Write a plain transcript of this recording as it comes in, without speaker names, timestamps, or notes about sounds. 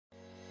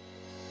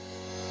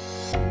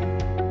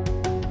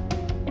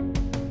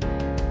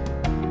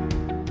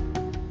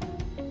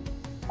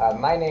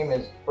My name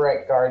is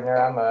Brett Gardner.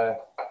 I'm a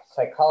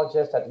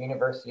psychologist at the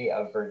University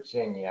of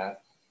Virginia.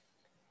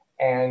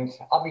 And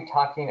I'll be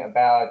talking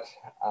about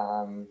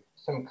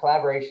some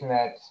collaboration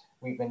that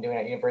we've been doing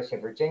at University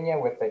of Virginia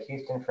with the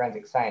Houston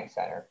Forensic Science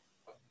Center.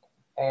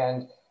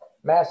 And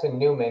Madison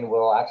Newman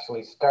will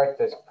actually start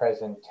this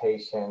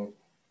presentation,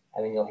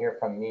 and then you'll hear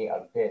from me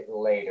a bit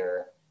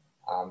later.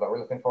 But we're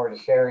looking forward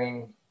to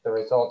sharing the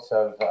results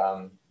of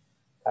kind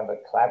of a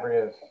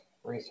collaborative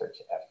research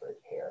effort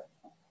here.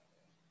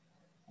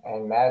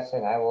 And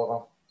Madison, I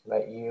will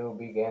let you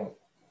begin.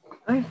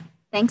 Sure.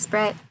 Thanks,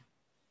 Brett.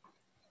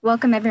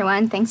 Welcome,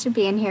 everyone. Thanks for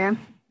being here.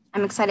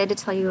 I'm excited to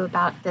tell you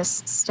about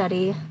this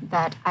study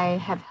that I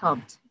have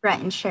helped Brett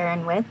and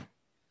Sharon with.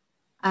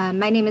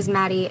 My name is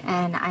Maddie,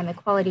 and I'm a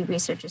Quality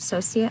Research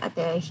Associate at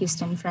the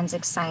Houston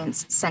Forensic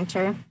Science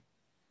Center.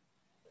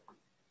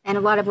 And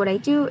a lot of what I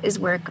do is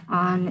work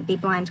on the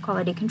blind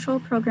quality control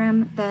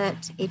program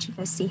that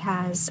HFSC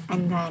has,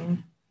 and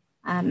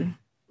then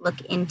look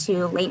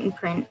into latent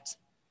print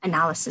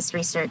analysis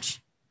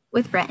research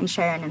with Brett and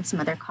Sharon and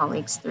some other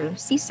colleagues through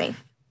CSAFE.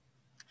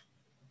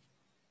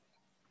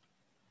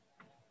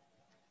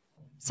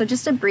 So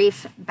just a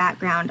brief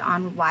background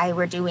on why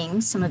we're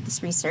doing some of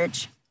this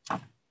research.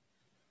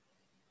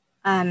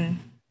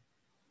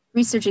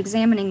 Research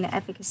examining the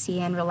efficacy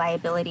and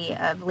reliability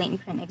of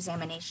latent print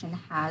examination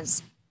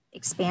has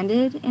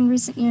expanded in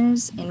recent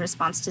years in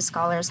response to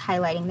scholars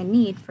highlighting the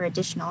need for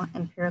additional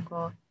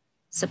empirical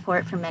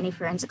support for many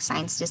forensic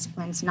science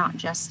disciplines, not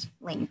just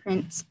latent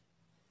prints,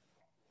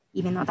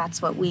 even though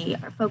that's what we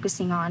are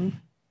focusing on.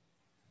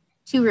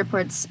 Two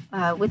reports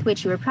with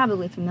which you are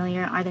probably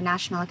familiar are the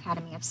National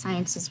Academy of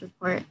Sciences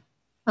report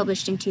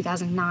published in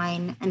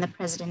 2009 and the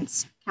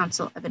President's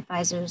Council of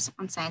Advisors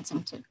on Science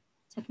and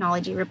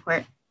Technology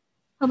report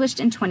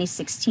published in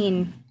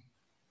 2016.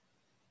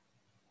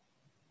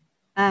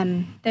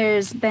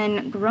 There's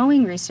been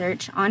growing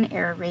research on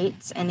error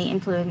rates and the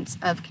influence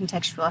of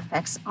contextual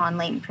effects on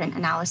latent print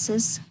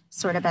analysis,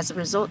 sort of as a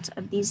result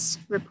of these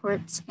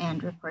reports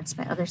and reports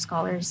by other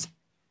scholars.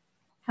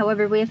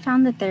 However, we have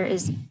found that there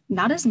is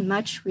not as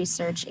much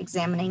research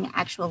examining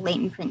actual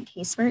latent print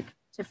casework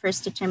to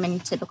first determine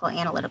typical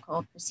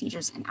analytical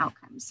procedures and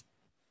outcomes.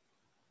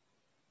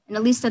 And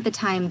at least at the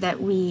time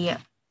that we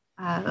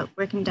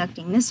were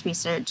conducting this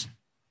research,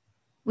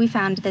 we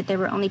found that there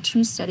were only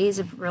 2 studies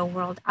of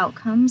real-world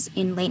outcomes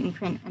in latent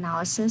print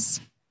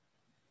analysis.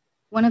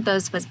 One of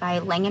those was by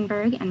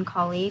Langenberg and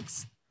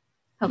colleagues,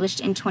 published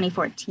in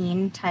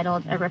 2014,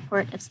 titled A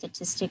Report of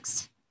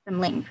Statistics from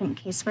Latent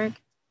Print Casework.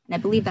 And I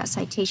believe that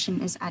citation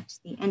is at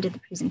the end of the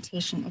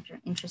presentation if you're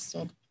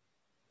interested.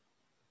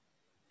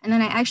 And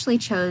then I actually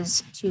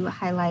chose to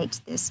highlight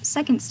this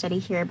second study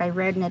here by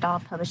Reardon et al.,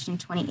 published in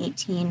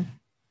 2018,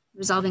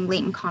 Resolving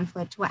Latent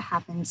Conflict, What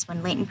Happens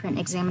When Latent Print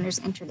Examiners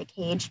Enter the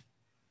Cage.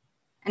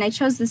 And I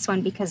chose this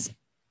one because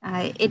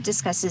it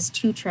discusses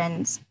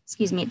trends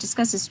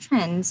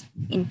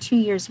in 2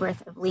 years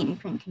worth of latent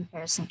print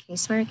comparison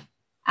casework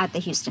at the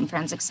Houston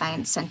Forensic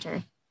Science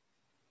Center.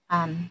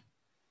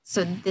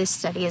 So this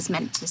study is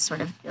meant to sort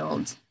of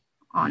build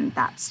on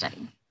that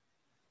study.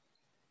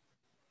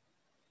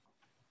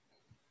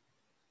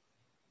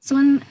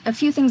 So a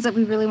few things that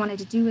we really wanted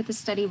to do with this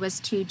study was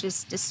to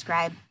just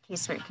describe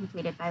casework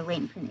completed by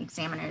latent print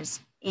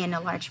examiners in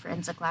a large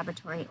forensic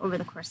laboratory over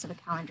the course of a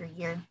calendar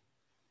year.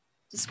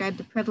 Describe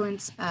the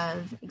prevalence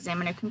of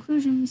examiner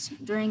conclusions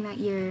during that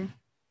year,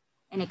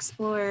 and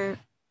explore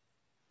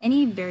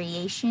any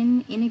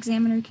variation in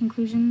examiner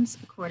conclusions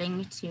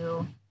according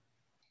to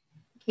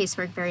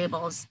casework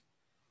variables.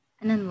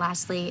 And then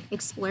lastly,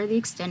 explore the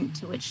extent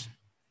to which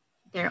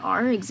there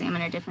are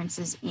examiner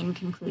differences in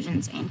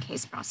conclusions and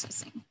case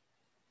processing.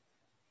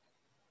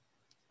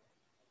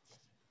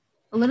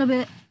 A little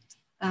bit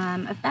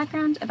of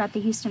background about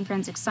the Houston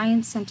Forensic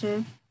Science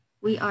Center.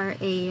 We are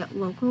a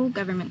local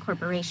government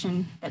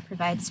corporation that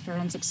provides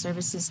forensic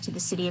services to the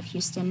city of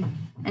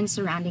Houston and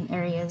surrounding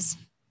areas.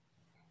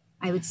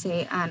 I would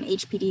say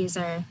HPD is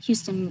our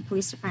Houston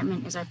Police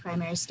Department is our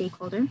primary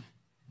stakeholder.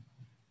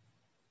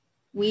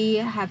 We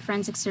have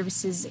forensic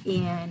services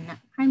in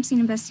crime scene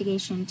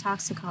investigation,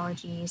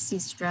 toxicology,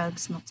 seized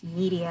drugs,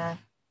 multimedia,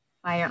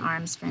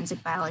 firearms,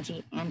 forensic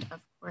biology, and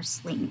of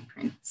course, latent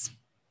prints.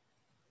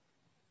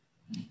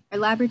 Our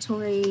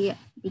laboratory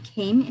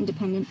became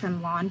independent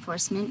from law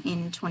enforcement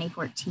in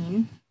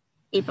 2014,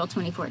 April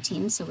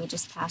 2014, so we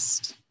just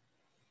passed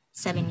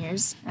 7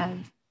 years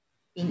of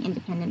being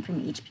independent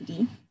from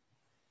HPD.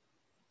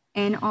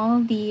 And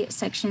all the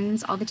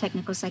sections, all the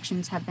technical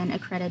sections have been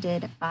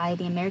accredited by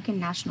the American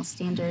National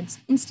Standards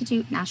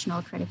Institute National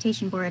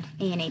Accreditation Board,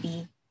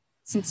 ANAB,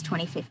 since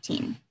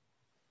 2015.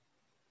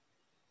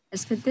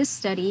 As for this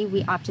study,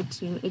 we opted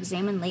to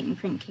examine latent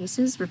print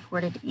cases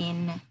reported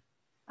in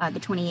the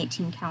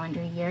 2018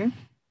 calendar year.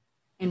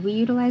 And we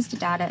utilized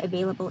data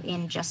available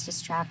in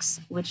Justice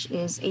Tracks, which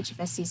is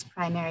HFSC's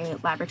primary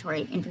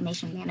laboratory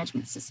information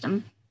management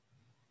system.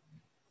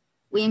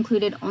 We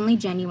included only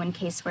genuine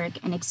casework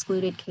and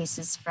excluded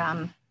cases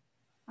from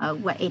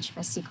what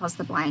HFSC calls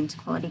the Blind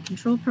Quality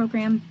Control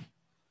Program.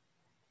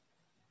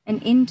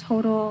 And in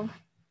total,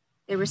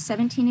 there were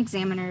 17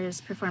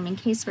 examiners performing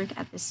casework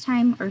at this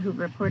time or who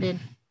reported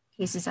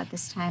cases at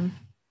this time,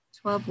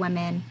 12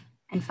 women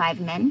and 5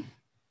 men.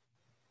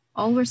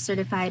 All were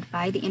certified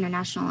by the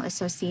International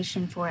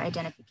Association for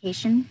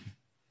Identification,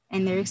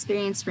 and their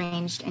experience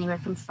ranged anywhere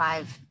from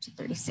 5 to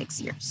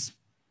 36 years.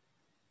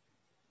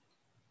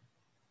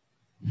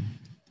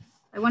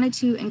 I wanted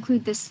to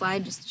include this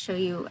slide just to show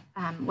you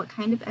what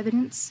kind of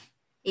evidence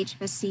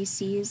HFSC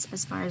sees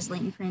as far as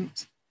latent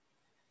print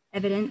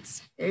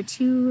evidence. There are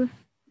 2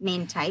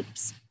 main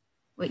types.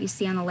 What you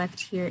see on the left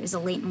here is a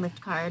latent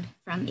lift card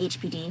from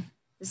HPD.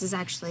 This is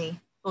actually,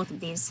 both of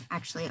these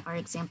actually are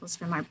examples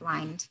from our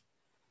blind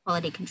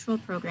quality control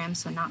program,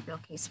 so not real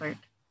casework.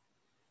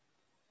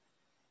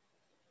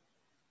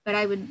 But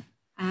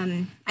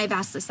I've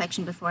asked this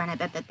section before, and I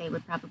bet that they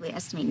would probably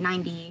estimate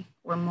 90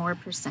 or more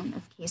 %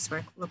 of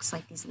casework looks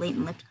like these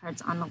latent lift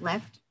cards on the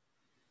left.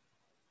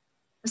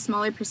 A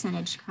smaller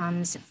percentage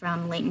comes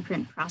from latent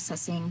print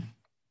processing,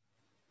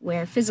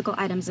 where physical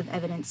items of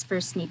evidence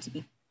first need to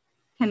be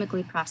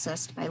chemically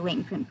processed by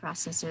latent print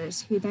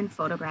processors, who then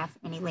photograph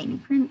any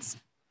latent prints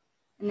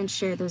and then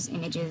share those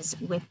images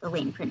with the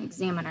latent print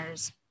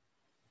examiners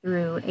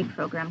through a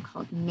program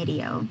called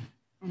MIDIO.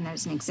 And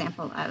there's an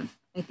example of,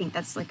 I think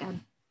that's like a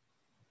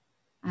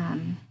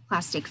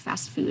plastic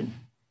fast food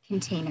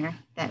container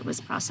that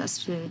was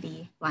processed through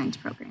the blind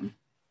program.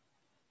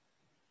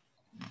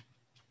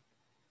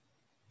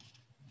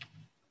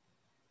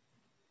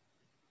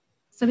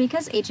 So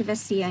because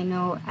HFSC, I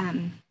know,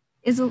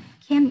 is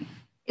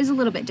a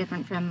little bit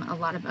different from a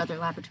lot of other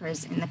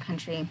laboratories in the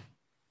country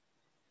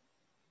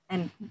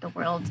and the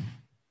world,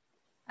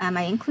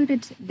 I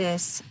included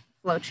this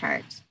flow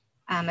chart.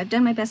 I've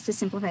done my best to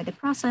simplify the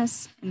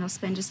process, and I'll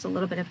spend just a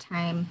little bit of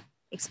time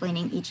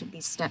explaining each of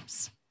these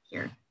steps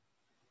here.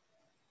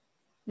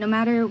 No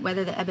matter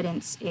whether the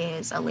evidence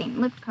is a latent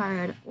lift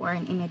card or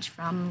an image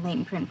from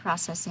latent print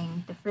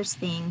processing, the first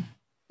thing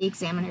the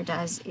examiner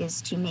does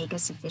is to make a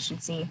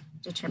sufficiency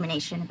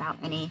determination about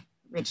any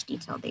rich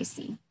detail they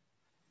see.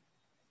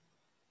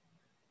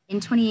 In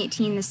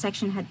 2018, this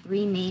section had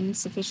 3 main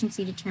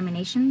sufficiency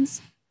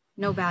determinations: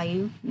 no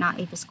value, not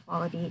APHIS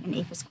quality, and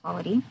APHIS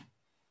quality.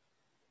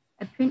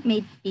 A print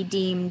may be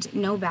deemed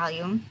no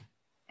value,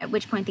 at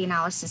which point the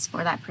analysis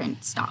for that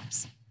print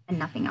stops and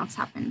nothing else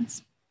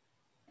happens.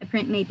 A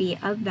print may be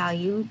of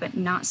value, but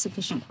not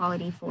sufficient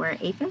quality for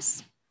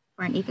APHIS,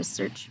 for an APHIS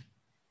search.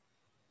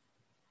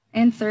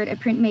 And third, a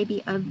print may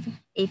be of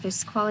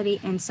APHIS quality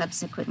and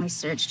subsequently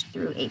searched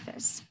through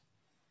APHIS.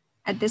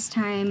 At this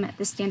time,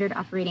 the standard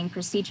operating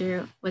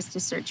procedure was to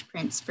search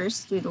prints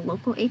first through the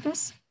local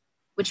APHIS,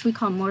 which we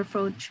call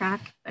MorphoTrack,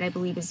 but I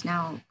believe is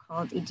now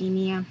called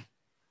EDEMIA.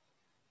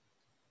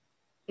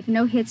 If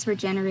no hits were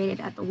generated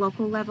at the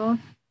local level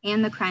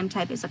and the crime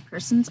type is a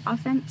person's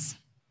offense,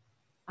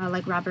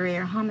 like robbery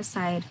or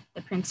homicide,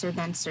 the prints are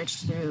then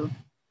searched through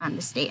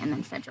the state and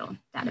then federal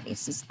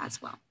databases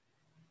as well.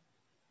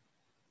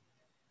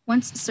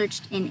 Once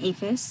searched in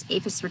APHIS,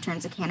 APHIS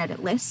returns a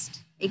candidate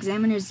list.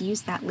 Examiners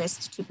use that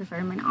list to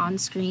perform an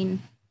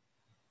on-screen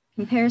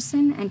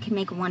comparison and can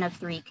make one of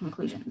 3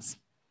 conclusions,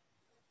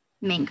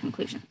 main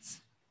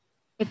conclusions.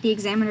 If the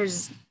examiner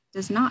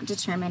does not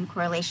determine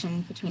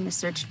correlation between the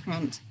searched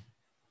print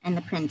and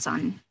the prints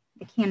on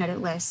the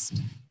candidate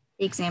list,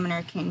 the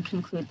examiner can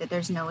conclude that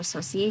there's no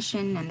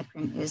association and the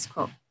print is,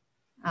 quote,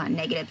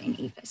 negative in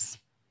APHIS.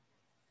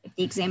 If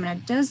the examiner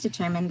does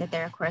determine that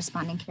there are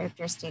corresponding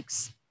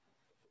characteristics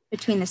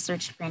between the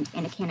searched print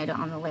and a candidate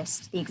on the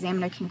list, the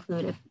examiner can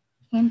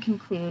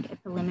conclude a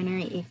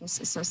preliminary APHIS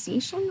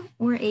association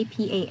or a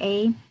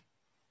PAA.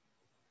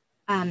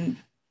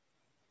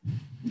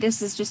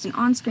 This is just an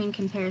on-screen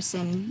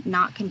comparison,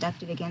 not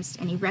conducted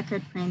against any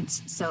record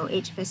prints, so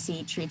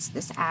HFSC treats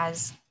this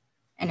as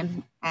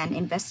an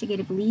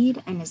investigative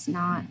lead and is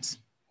not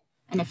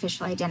an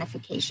official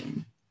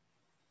identification.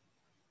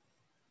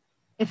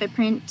 If a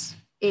print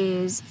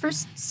is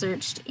first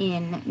searched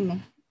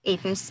in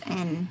APHIS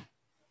and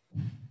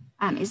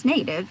is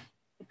negative,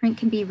 the print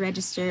can be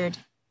registered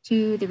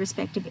to the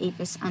respective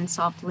APHIS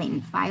unsolved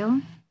latent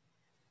file,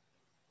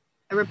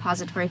 a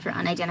repository for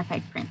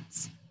unidentified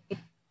prints.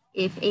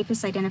 If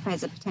APHIS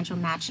identifies a potential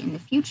match in the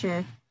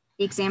future,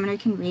 the examiner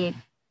can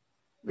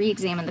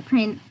re-examine the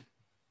print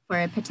for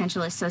a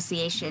potential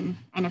association,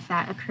 and if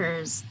that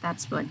occurs,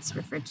 that's what's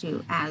referred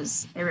to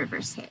as a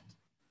reverse hit.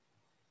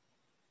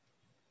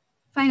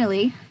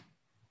 Finally,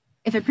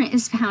 if a print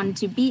is found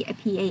to be a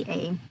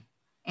PAA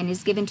and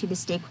is given to the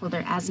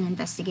stakeholder as an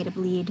investigative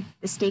lead,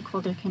 the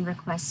stakeholder can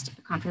request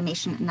a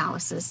confirmation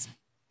analysis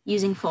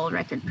using full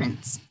record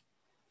prints.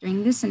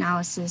 During this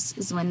analysis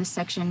is when the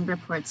section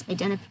reports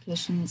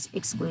identifications,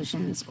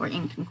 exclusions, or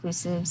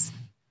inconclusives.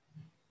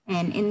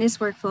 And in this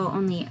workflow,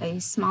 only a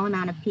small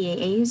amount of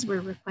PAAs were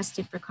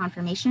requested for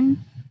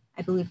confirmation,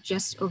 I believe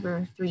just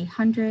over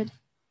 300.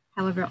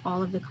 However,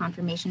 all of the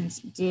confirmations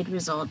did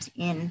result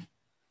in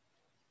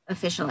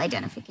official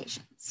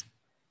identifications.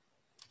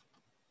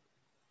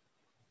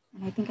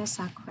 And I think I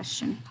saw a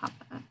question pop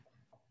up.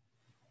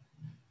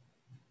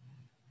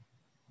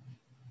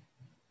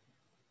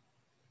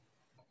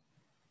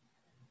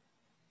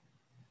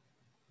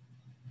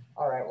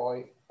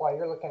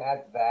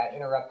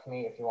 interrupt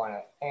me if you want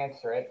to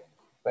answer it,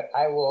 but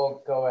I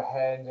will go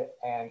ahead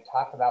and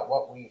talk about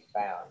what we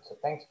found. So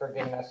thanks for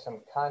giving us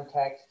some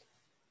context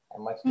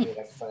and much needed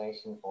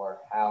explanation for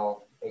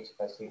how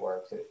HFSC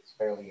works. It's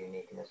fairly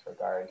unique in this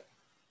regard.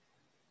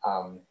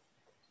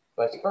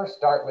 Let's first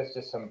start with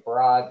just some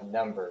broad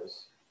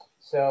numbers.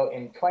 So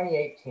in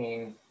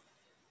 2018,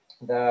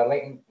 the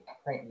latent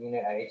print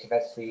unit at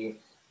HFSC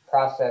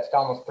processed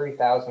almost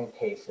 3,000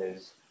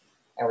 cases.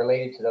 And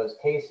related to those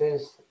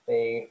cases,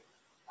 they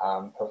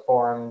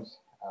performed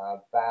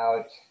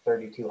about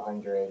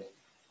 3,200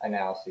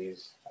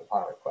 analyses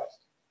upon request.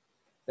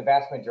 The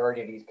vast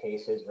majority of these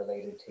cases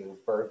related to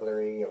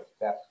burglary or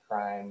theft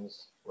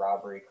crimes,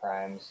 robbery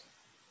crimes,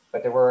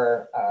 but there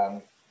were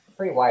a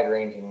pretty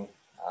wide-ranging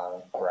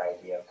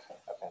variety of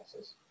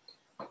offenses.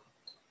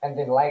 And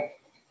then, like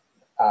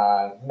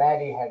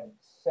Maddie had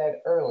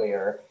said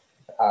earlier,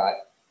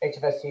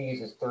 HFSC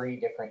uses 3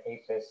 different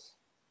APHIS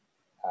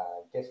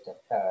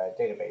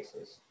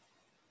databases.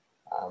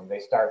 They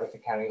start with the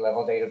county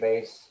level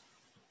database,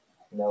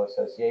 no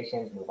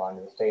associations, move on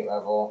to the state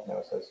level, no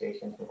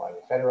associations, move on to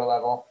the federal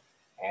level.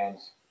 And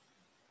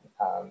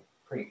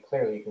pretty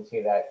clearly you can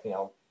see that,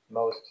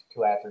 most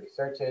 2 out of 3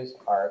 searches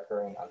are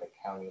occurring on the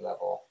county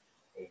level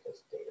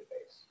APHIS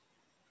database.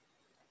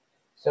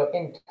 So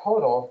in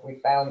total, we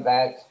found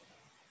that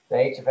the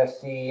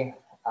HFSC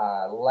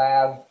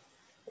lab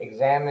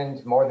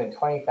examined more than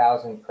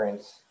 20,000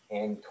 prints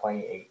in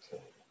 2018.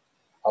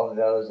 Of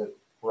those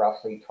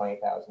roughly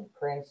 20,000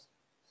 prints,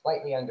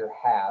 slightly under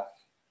half,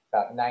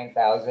 about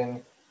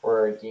 9,000,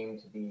 were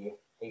deemed to be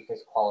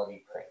APHIS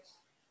quality prints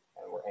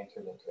and were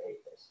entered into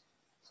APHIS.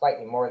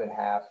 Slightly more than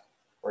half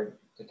were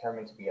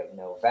determined to be of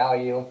no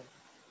value,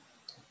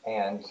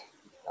 and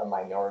a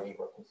minority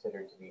were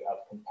considered to be of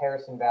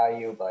comparison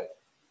value, but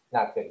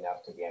not good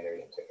enough to be entered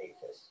into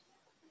APHIS.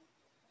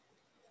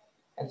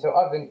 And so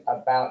of the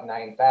about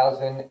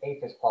 9,000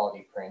 APHIS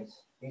quality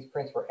prints, these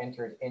prints were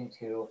entered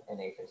into an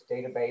APHIS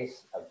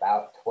database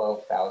about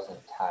 12,000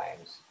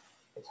 times.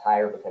 It's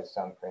higher because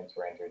some prints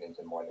were entered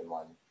into more than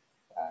one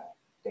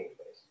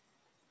database.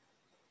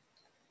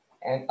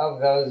 And of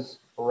those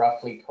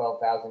roughly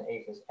 12,000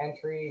 APHIS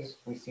entries,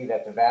 we see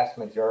that the vast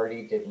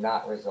majority did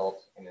not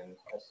result in an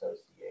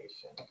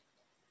association.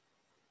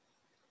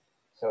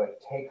 So a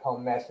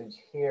take-home message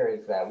here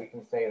is that we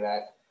can say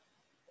that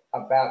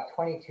about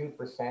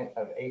 22%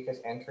 of APHIS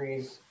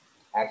entries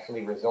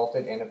actually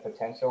resulted in a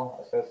potential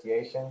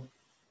association,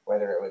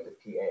 whether it was a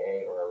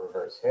PAA or a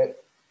reverse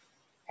hit.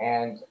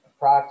 And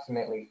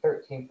approximately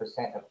 13%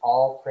 of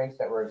all prints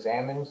that were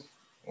examined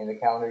in the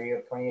calendar year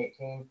of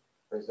 2018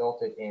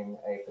 resulted in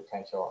a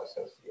potential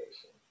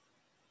association.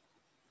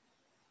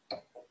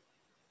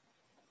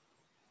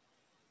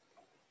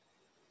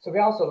 So we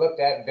also looked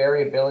at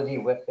variability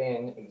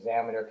within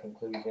examiner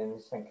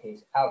conclusions and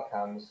case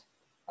outcomes.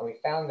 And we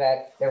found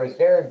that there was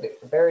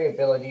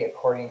variability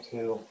according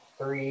to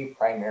 3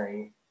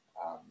 primary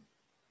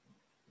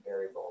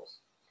variables: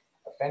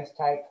 offense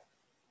type,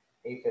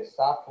 APHIS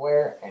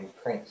software, and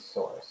print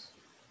source.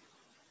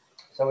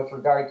 So with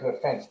regard to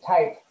offense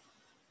type,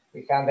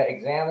 we found that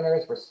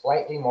examiners were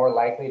slightly more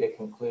likely to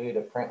conclude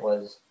a print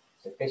was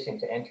sufficient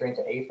to enter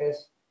into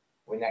APHIS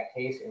when that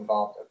case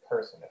involved a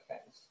person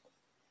offense.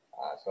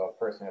 So a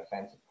person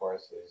offense, of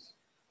course, is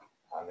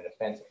an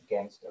offense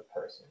against a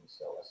person.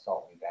 So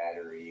assault and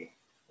battery,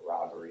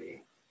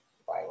 robbery,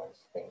 violence,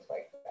 things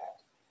like that.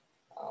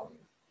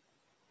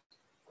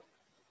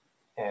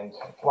 And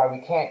while we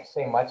can't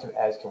say much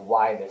as to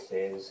why this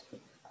is,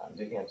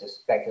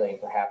 just speculating,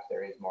 perhaps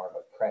there is more of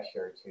a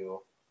pressure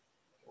to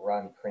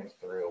run prints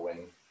through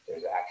when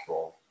there's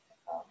actual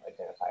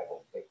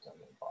identifiable victim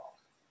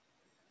involved.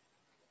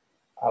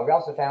 We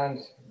also found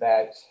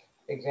that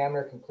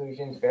examiner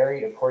conclusions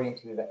varied according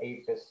to the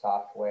APHIS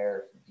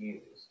software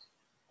used.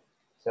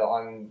 So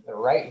on the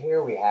right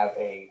here, we have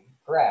a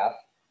graph,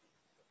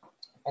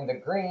 and the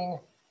green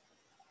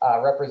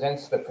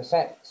represents the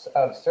percent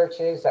of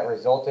searches that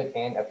resulted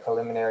in a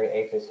preliminary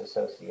APHIS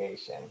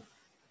association.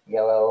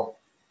 Yellow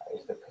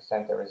is the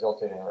percent that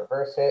resulted in a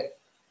reverse hit,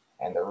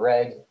 and the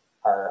red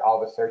are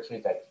all the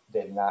searches that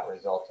did not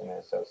result in an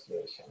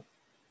association.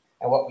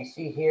 And what we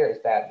see here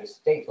is that the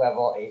state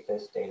level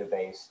APHIS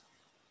database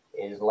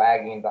is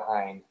lagging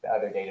behind the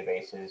other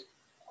databases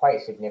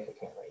quite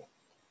significantly.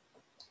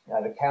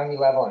 Now, the county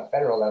level and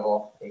federal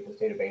level APHIS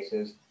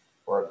databases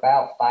were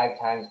about 5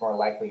 times more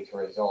likely to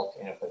result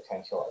in a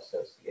potential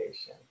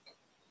association.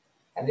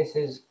 And this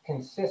is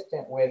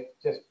consistent with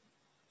just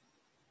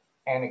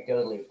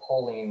anecdotally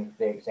polling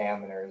the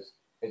examiners.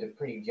 There's a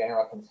pretty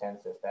general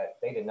consensus that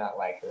they did not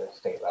like the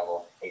state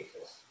level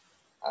APHIS.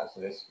 So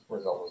this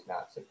result was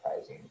not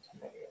surprising to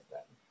many of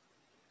them.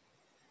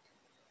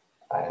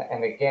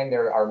 And again,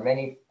 there are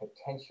many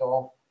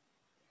potential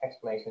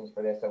explanations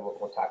for this that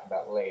we'll talk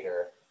about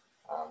later.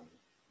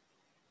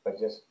 But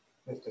just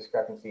this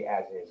discrepancy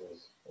as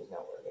is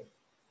noteworthy.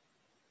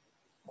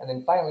 And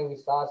then finally, we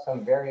saw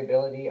some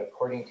variability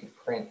according to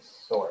print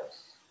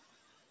source.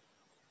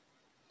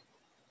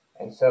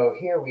 And so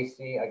here we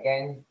see,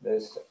 again,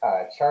 this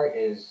chart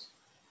is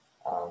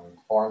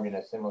formed in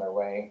a similar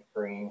way.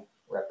 Green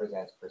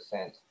represents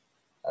percent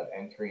of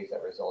entries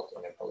that result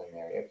in a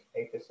preliminary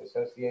APHIS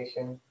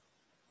association.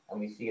 And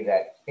we see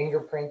that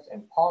fingerprints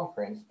and palm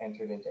prints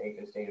entered into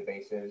APHIS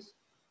databases.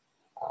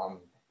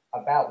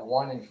 About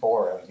 1 in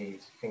 4 of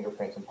these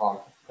fingerprints and palm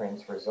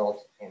prints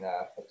result in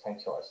a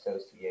potential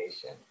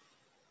association.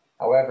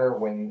 However,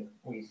 when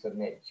we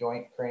submit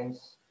joint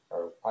prints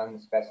or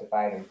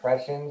unspecified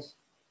impressions,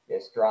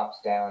 this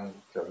drops down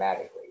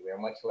dramatically. We are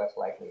much less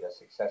likely to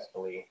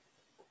successfully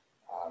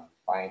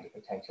find a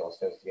potential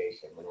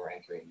association when we're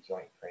entering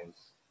joint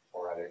prints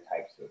or other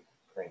types of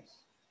prints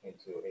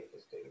into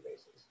APHIS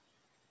databases.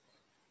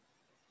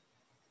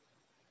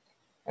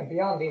 And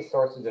beyond these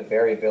sources of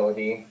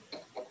variability,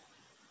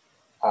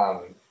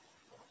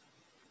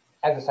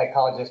 as a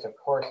psychologist, of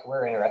course,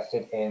 we're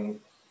interested in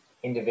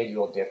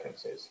individual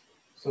differences.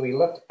 So we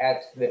looked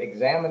at the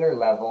examiner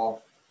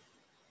level,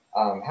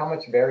 how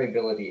much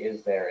variability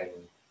is there in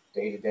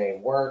day-to-day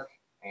work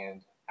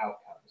and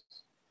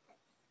outcomes.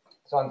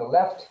 So on the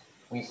left,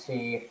 we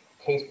see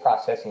case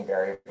processing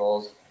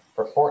variables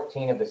for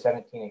 14 of the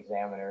 17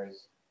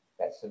 examiners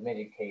that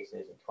submitted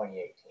cases in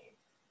 2018.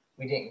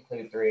 We didn't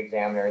include 3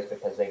 examiners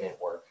because they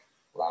didn't work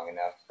long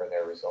enough for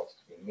their results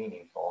to be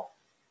meaningful.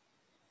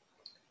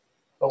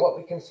 But what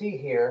we can see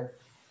here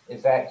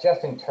is that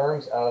just in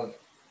terms of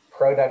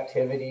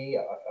productivity,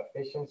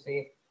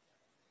 efficiency,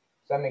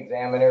 some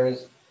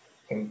examiners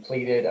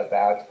completed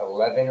about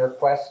 11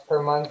 requests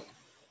per month,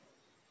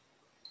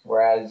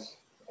 whereas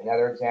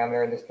another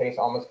examiner in this case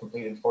almost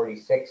completed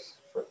 46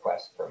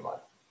 requests per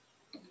month.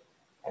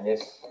 And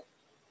this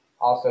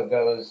also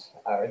goes,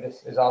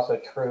 this is also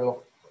true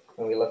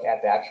when we look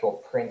at the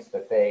actual prints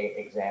that they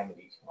examined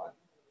each month.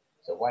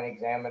 So one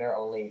examiner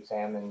only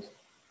examined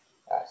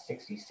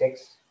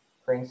 66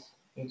 prints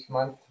each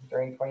month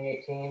during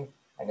 2018.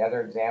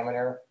 Another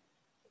examiner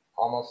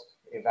almost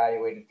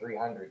evaluated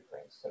 300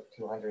 prints, so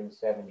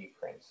 270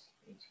 prints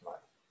each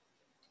month.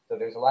 So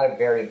there's a lot of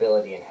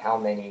variability in how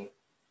many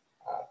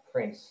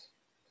prints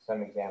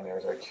some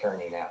examiners are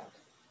churning out.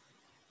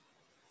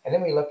 And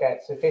then we look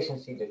at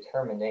sufficiency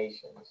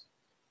determinations.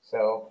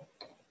 So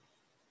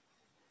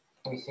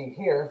we see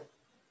here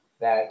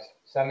that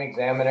some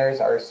examiners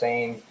are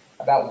saying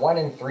about 1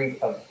 in 3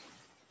 of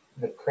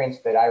the prints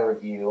that I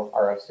review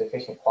are of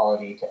sufficient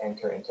quality to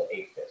enter into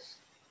APHIS,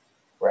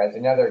 whereas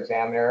another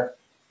examiner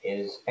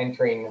is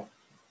entering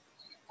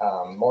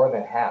more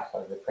than half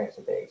of the prints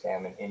that they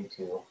examine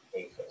into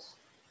APHIS.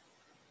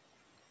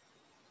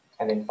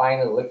 And then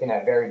finally, looking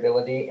at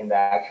variability in the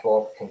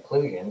actual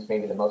conclusions,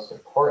 maybe the most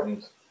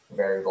important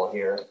variable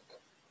here,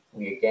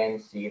 we again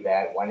see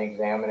that one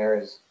examiner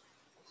is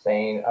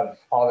saying of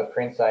all the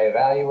prints I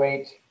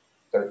evaluate,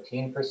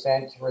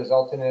 13%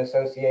 result in an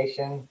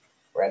association,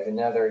 whereas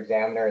another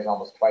examiner is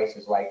almost twice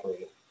as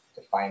likely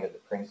to find that the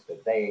prints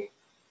that they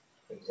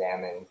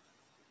examine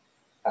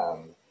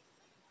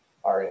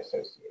are an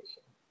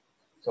association.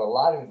 So a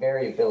lot of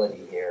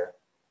variability here.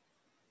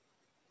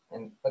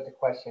 But the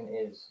question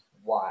is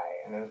why?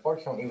 And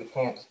unfortunately, we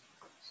can't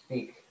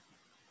speak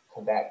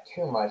to that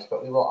too much,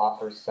 but we will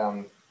offer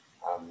some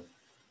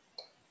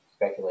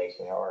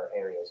speculation or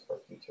areas for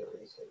future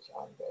research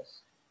on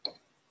this.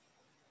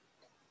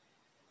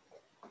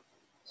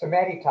 So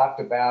Maddie talked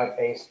about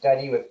a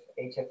study with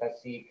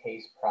HFSC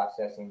case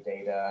processing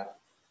data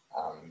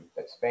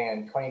that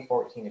spanned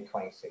 2014 to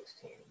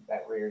 2016,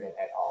 that Reardon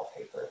et al.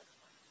 Paper.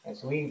 And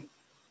so we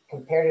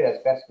compared it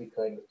as best we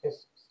could with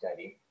this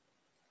study,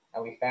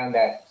 and we found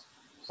that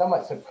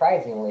somewhat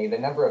surprisingly, the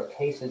number of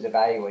cases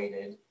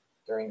evaluated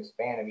during the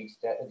span of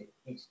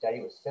each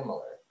study was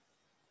similar.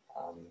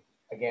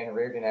 Again,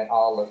 Reardon et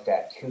al. Looked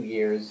at 2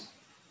 years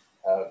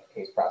of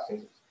case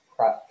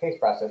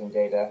processing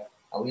data,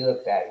 and we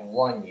looked at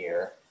 1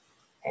 year,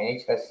 and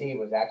HFSC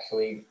was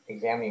actually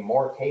examining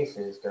more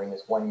cases during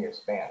this 1 year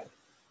span.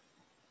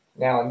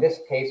 Now, in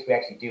this case, we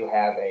actually do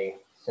have a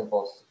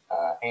simple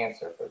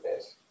answer for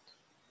this.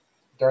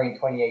 During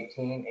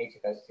 2018,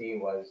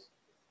 HFSC was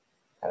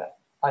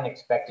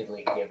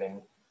unexpectedly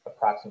given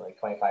approximately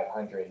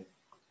 2,500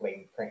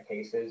 latent print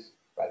cases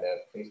by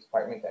the police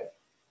department that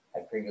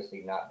had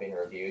previously not been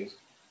reviewed.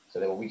 So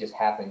that we just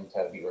happened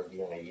to be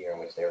reviewing a year in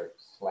which they were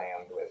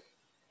slammed with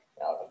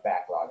a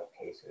backlog of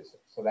cases.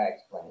 So that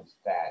explains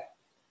that.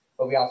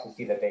 But we also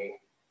see that they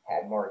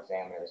had more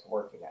examiners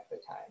working at the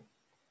time.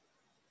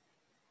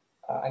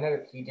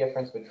 Another key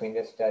difference between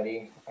this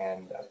study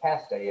and a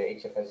past study at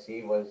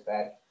HFSC was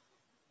that,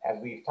 as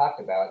we've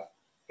talked about,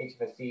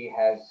 HFSC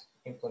has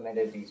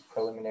implemented these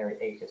preliminary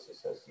APHIS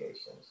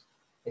associations.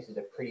 This is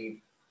a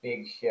pretty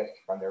big shift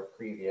from their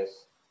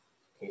previous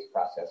case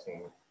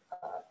processing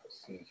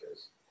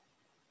procedures.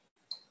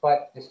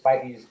 But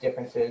despite these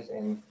differences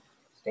in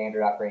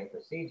standard operating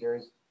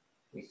procedures,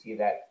 we see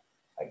that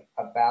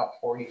about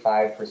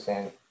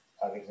 45%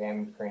 of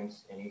examined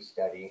prints in each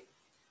study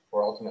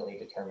were ultimately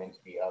determined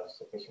to be of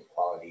sufficient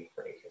quality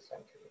for APHIS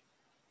entry.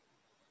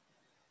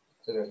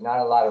 So there's not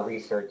a lot of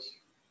research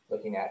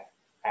looking at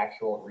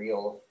actual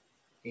real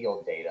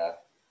field data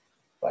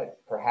but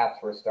perhaps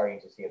we're starting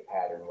to see a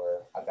pattern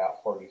where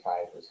about 45%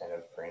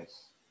 of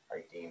prints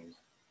are deemed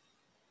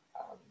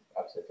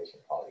of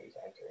sufficient quality to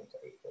enter into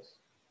APHIS.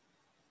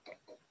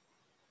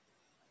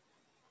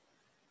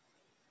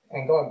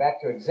 And going back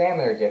to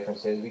examiner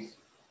differences,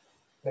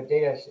 the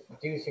data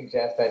do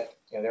suggest that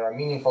there are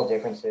meaningful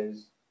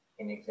differences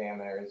in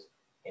examiners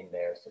in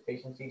their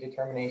sufficiency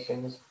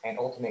determinations and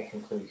ultimate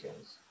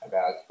conclusions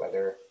about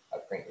whether a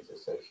print is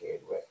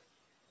associated with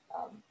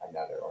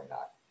another or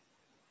not.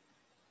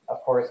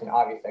 Of course, an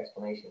obvious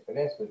explanation for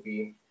this would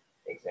be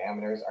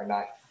examiners are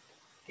not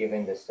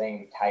given the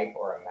same type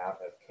or amount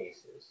of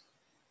cases.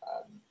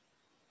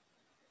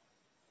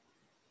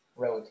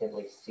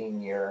 Relatively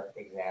senior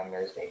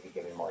examiners may be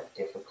given more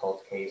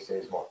difficult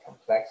cases, more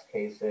complex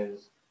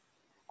cases.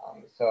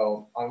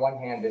 So on one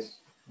hand,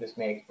 this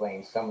may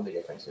explain some of the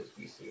differences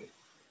we see.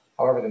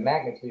 However, the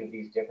magnitude of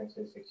these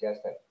differences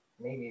suggests that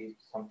maybe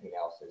something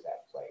else is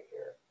at play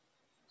here.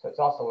 So it's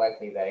also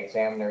likely that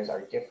examiners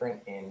are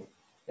different in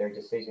their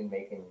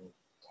decision-making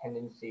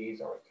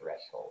tendencies or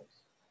thresholds.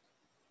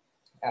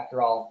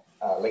 After all,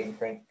 latent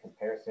print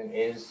comparison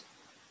is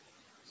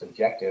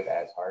subjective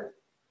as heart.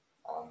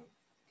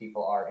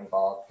 People are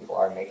involved, people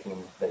are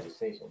making the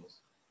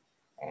decisions.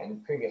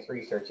 And previous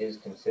research is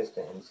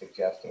consistent in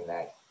suggesting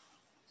that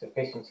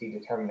sufficiency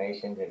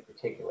determinations in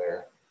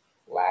particular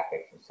lack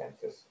a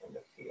consensus in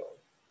the field.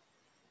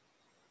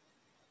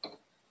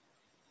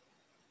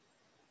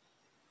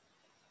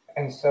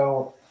 And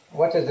so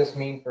what does this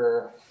mean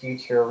for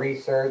future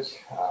research?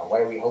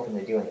 What are we hoping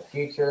to do in the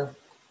future?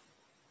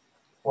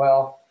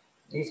 Well,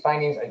 these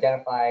findings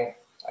identify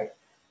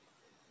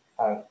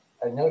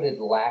a noted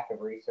lack of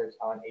research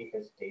on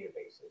APHIS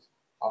databases.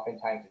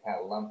 Oftentimes, we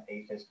kind of lump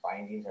APHIS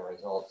findings and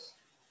results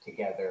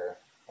together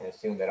and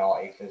assume that all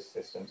APHIS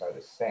systems are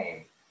the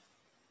same.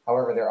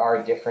 However, there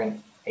are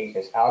different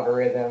APHIS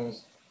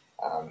algorithms.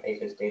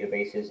 APHIS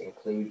databases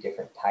include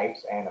different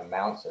types and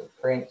amounts of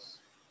prints.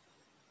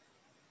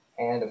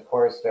 And of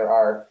course, there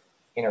are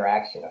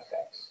interaction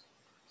effects.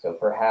 So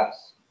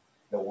perhaps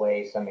the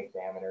way some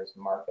examiners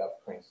mark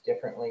up prints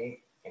differently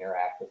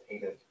interact with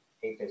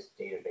APHIS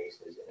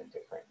databases in a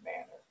different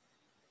manner.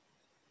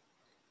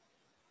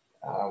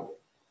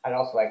 I'd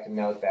also like to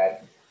note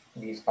that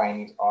these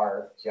findings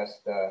are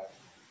just the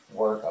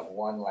work of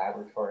one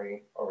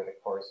laboratory over the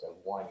course of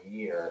 1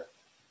 year.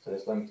 So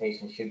this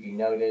limitation should be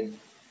noted.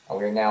 And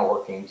we are now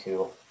working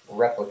to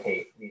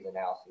replicate these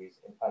analyses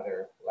in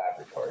other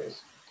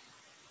laboratories.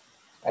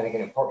 I think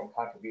an important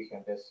contribution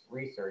of this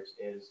research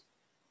is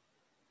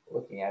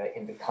looking at it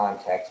in the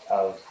context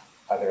of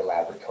other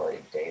laboratory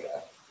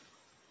data.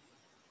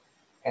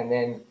 And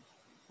then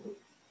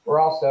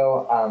we're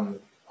also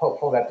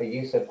hopeful that the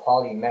use of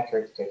quality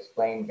metrics to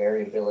explain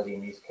variability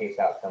in these case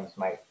outcomes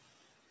might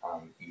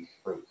be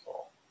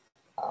fruitful.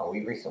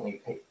 We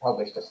recently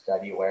published a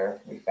study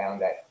where we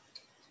found that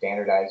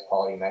standardized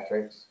quality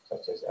metrics,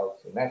 such as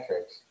LQ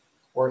metrics,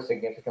 were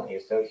significantly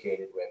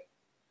associated with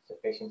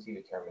sufficiency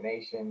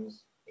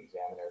determinations,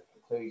 examiner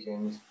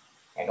conclusions,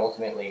 and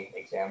ultimately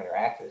examiner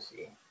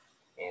accuracy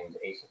in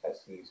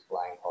HFSC's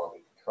blind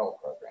quality control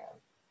program.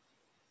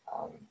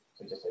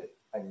 So just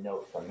a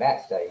note from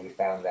that study, we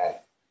found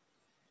that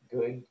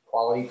good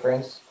quality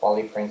prints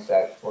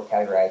that were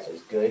categorized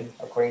as good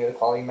according to the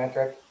quality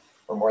metric,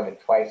 were more than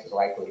twice as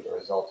likely to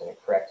result in a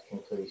correct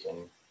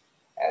conclusion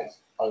as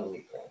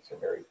ugly prints or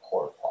very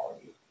poor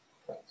quality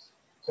prints.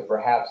 So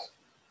perhaps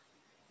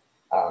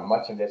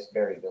much of this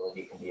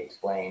variability can be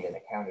explained and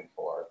accounted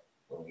for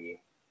when we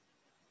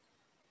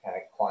kind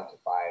of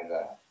quantify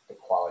the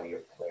quality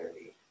or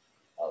clarity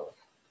of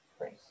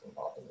prints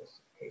involved in this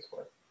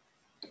casework.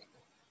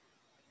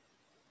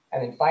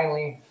 And then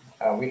finally,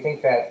 we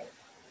think that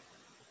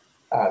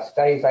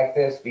studies like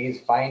this, these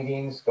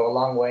findings go a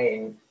long way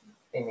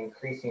in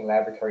increasing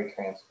laboratory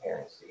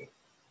transparency.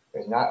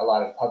 There's not a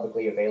lot of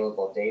publicly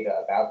available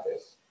data about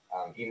this.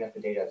 Even if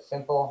the data is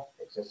simple,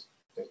 it's just,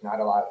 there's not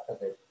a lot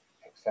of it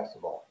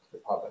accessible to the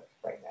public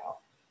right now.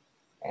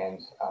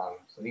 And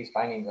so these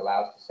findings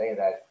allow us to say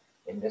that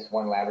in this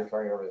one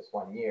laboratory over this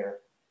 1 year,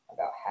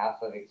 about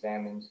half of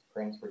examined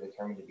prints were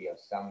determined to be of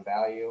some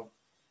value.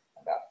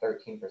 About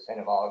 13%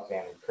 of all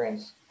examined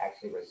prints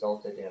actually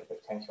resulted in a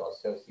potential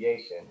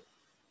association.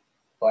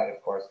 But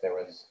of course, there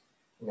was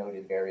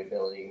noted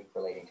variability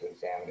relating to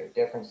examiner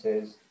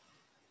differences,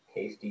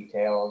 case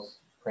details,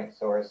 print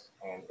source,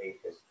 and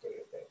APHIS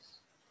database.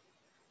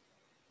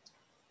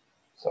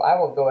 So I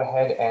will go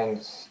ahead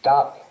and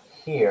stop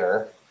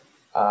here.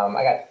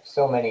 I got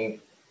so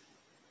many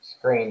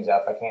screens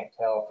up, I can't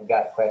tell if we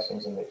got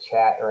questions in the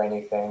chat or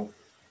anything.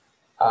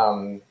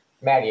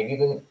 Maddie, have you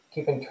been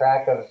keeping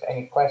track of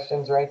any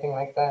questions or anything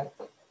like that?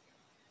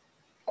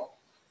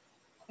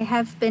 I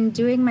have been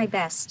doing my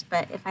best,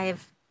 but if I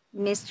have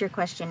missed your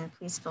question,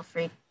 please feel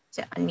free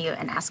to unmute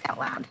and ask out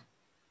loud.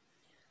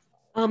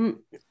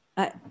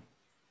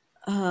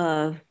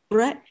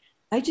 Brett,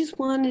 I just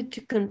wanted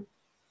to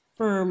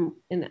confirm,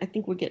 and I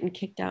think we're getting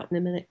kicked out in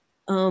a minute,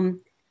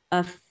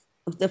 of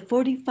the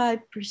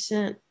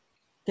 45%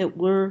 that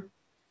were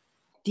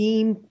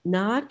deemed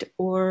not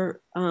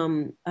or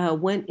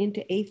went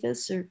into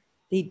APHIS, or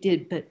they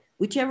did, but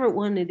whichever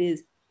one it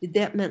is, did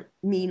that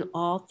mean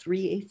all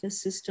 3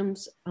 APHIS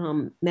systems?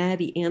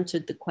 Maddie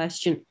answered the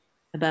question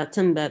about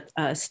some about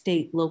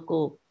state,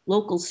 local,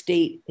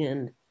 state,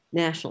 and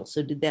national.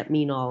 So did that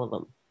mean all of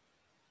them?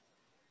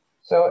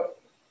 So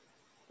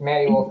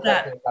Maddie will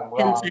correct me if I'm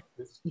wrong.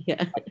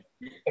 Yeah.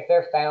 If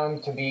they're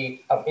found to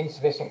be of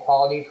insufficient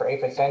quality for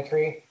APHIS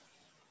entry,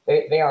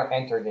 they aren't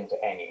entered into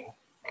any.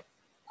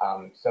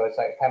 So it's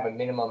like kind of a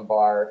minimum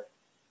bar.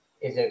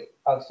 Is it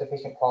of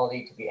sufficient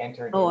quality to be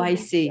entered? Oh, I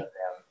see.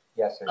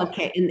 Yes or no?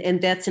 Okay,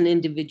 and that's an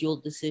individual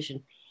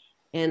decision.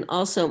 And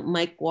also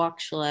Mike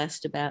Walkshall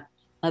asked about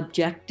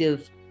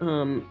objective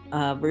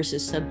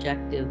versus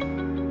subjective